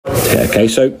Okay,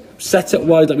 so setup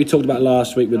wise, like we talked about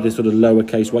last week with this sort of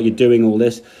lowercase, while you're doing all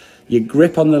this, your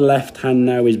grip on the left hand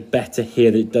now is better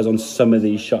here than it does on some of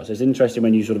these shots. It's interesting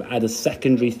when you sort of add a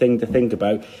secondary thing to think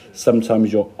about,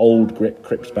 sometimes your old grip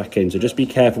creeps back in. So just be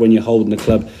careful when you're holding the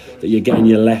club that you're getting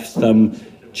your left thumb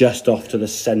just off to the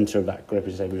centre of that grip,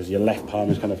 because your left palm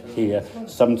is kind of here.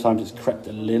 Sometimes it's crept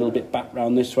a little bit back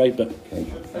round this way, but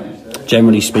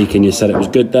generally speaking, your setup was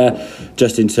good there,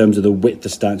 just in terms of the width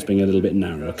of stance being a little bit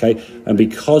narrow, okay? And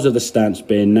because of the stance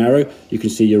being narrow, you can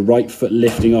see your right foot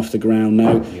lifting off the ground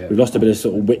now. We've lost a bit of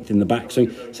sort of width in the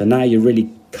backswing, so now you're really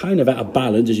kind of out of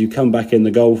balance as you come back in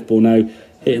the golf ball now,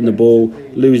 hitting the ball,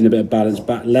 losing a bit of balance,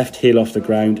 back left heel off the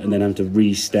ground, and then having to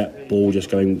re-step, ball just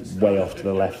going way off to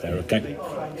the left there, okay?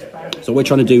 So what we're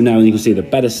trying to do now, and you can see the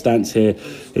better stance here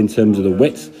in terms of the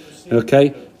width,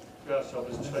 okay?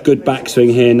 Good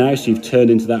backswing here now, so you've turned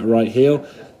into that right heel.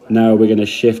 Now we're going to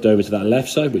shift over to that left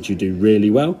side, which you do really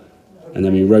well. And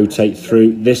then we rotate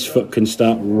through. This foot can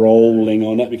start rolling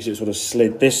on up because it sort of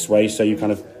slid this way, so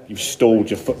you've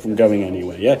stalled your foot from going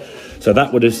anywhere, yeah? So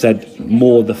that would have said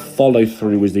more the follow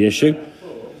through was the issue.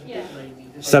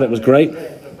 Setup was great.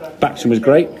 Backswing was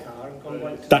great.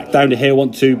 Back down to here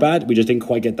wasn't too bad. We just didn't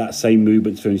quite get that same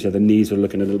movement through, so the knees were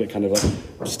looking a little bit kind of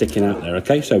like sticking out there,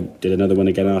 okay? So did another one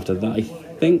again after that, I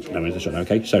think. No, it's a shot now,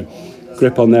 okay? So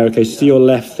grip on there, okay? See your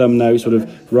left thumb now, sort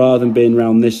of, rather than being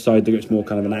around this side, it's more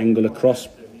kind of an angle across.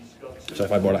 So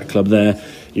if I brought that club there,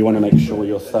 you want to make sure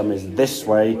your thumb is this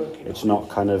way. It's not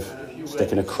kind of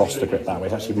sticking across the grip that way.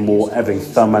 It's actually more, every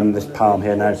thumb and this palm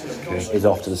here now is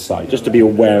off to the side, just to be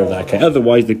aware of that, okay?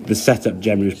 Otherwise, the setup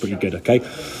generally was pretty good, okay?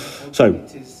 So,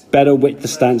 better width the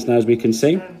stance now, as we can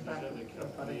see.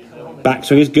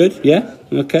 Backswing is good, yeah?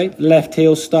 Okay, left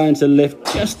heel starting to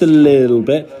lift just a little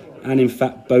bit. And in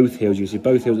fact, both heels, you see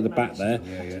both heels at the back there,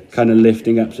 kind of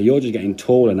lifting up. So you're just getting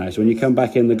taller now. So when you come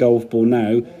back in the golf ball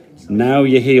now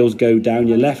your heels go down.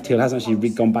 Your left heel hasn't actually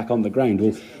gone back on the ground.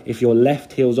 Well, if your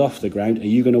left heel's off the ground, are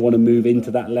you going to want to move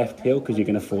into that left heel? Because you're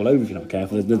going to fall over if you're not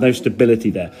careful. There's no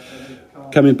stability there.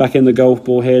 Coming back in the golf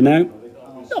ball here now.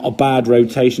 Not a bad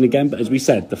rotation again, but as we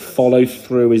said, the follow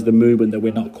through is the movement that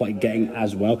we're not quite getting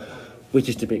as well, which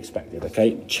is to be expected,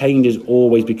 okay? Changes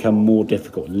always become more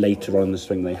difficult later on in the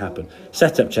swing they happen.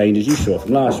 Setup changes, you saw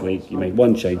from last week, you made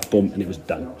one change, boom, and it was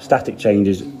done. Static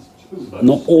changes,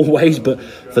 not always, but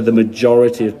for the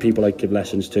majority of people I give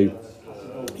lessons to,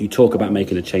 you talk about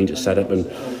making a change at setup, and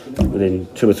within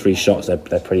 2 or 3 shots, they're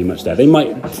pretty much there. They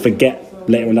might forget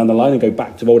later on down the line and go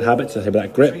back to old habits, I say about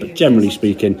that grip, but generally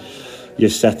speaking, your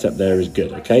setup there is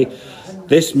good, okay?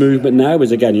 This movement now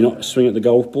is, again, you're not swinging at the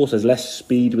golf ball, so there's less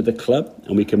speed with the club,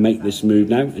 and we can make this move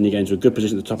now, and you get into a good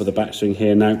position at the top of the backswing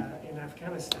here now.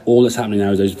 All that's happening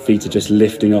now is those feet are just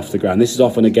lifting off the ground. This is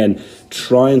often, again,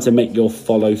 trying to make your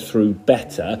follow through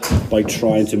better by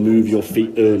trying to move your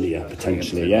feet earlier,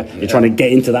 potentially, yeah? You're trying to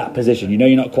get into that position. You know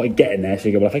you're not quite getting there, so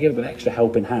you go, well, if I get a bit of extra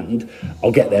helping hand,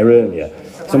 I'll get there earlier.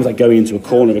 It's almost like going into a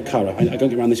corner of a car. I don't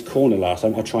get around this corner last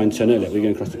time, I'll try and turn earlier. We're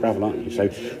going across the gravel, aren't you? So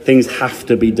things have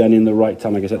to be done in the right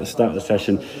time. Like I said at the start of the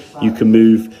session, you can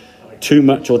move too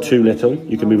much or too little.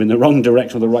 You can move in the wrong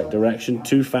direction or the right direction,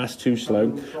 too fast, too slow.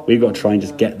 We've got to try and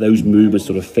just get those movements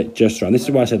sort of fit just right. And this is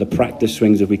why I say the practice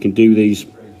swings, if we can do these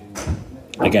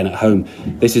again at home,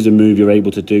 this is a move you're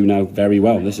able to do now very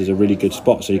well. This is a really good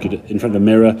spot. So you could, in front of a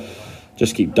mirror,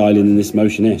 just keep dialing in this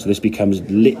motion here. So this becomes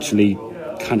literally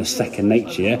kind of second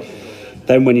nature, yeah?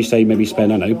 Then when you say maybe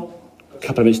spend, I don't know, a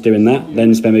couple of minutes doing that,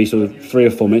 then spend maybe sort of 3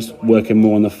 or 4 minutes working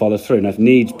more on the follow through. Now if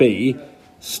needs be,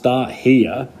 start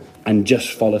here and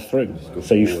just follow through,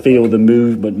 so you feel the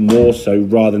movement more so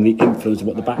rather than the influence of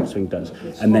what the backswing does,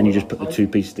 and then you just put the 2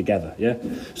 pieces together, yeah?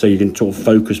 So you can sort of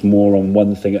focus more on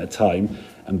one thing at a time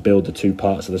and build the 2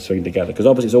 parts of the swing together, because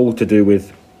obviously it's all to do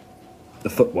with the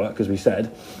footwork, as we said,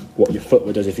 what your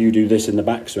footwork does. If you do this in the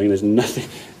backswing, there's nothing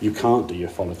you can't do your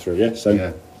follow through, yeah?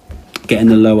 So getting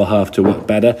the lower half to work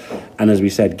better, and as we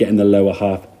said, getting the lower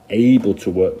half able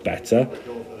to work better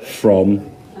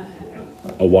from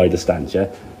a wider stance, yeah?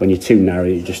 When you're too narrow,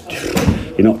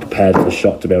 you're not prepared for the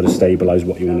shot to be able to stabilise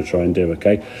what you want to try and do,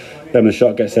 okay? Then when the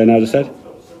shot gets there now, as I said,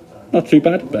 not too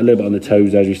bad, but a little bit on the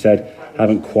toes, as you said,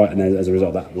 haven't quite, and then as a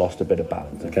result of that, lost a bit of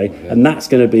balance, okay? And that's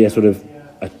going to be a sort of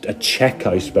a check,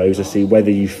 I suppose, to see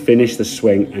whether you finish the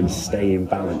swing and stay in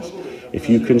balance. If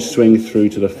you can swing through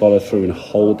to the follow through and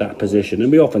hold that position,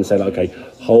 and we often say, like, okay,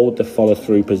 hold the follow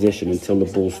through position until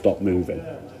the ball stops moving.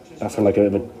 That's kind of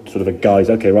like a sort of a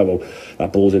guise. Okay, right, well,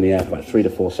 that ball's in the air for about 3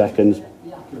 to 4 seconds.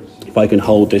 If I can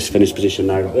hold this finished position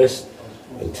now like this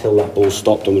until that ball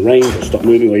stopped on the range or stopped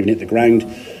moving or even hit the ground,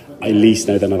 I at least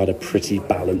know then I've had a pretty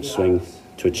balanced swing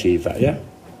to achieve that, yeah?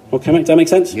 Okay, mate, does that make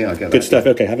sense? Yeah, I get that. Good stuff.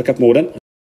 Okay, have a couple more then.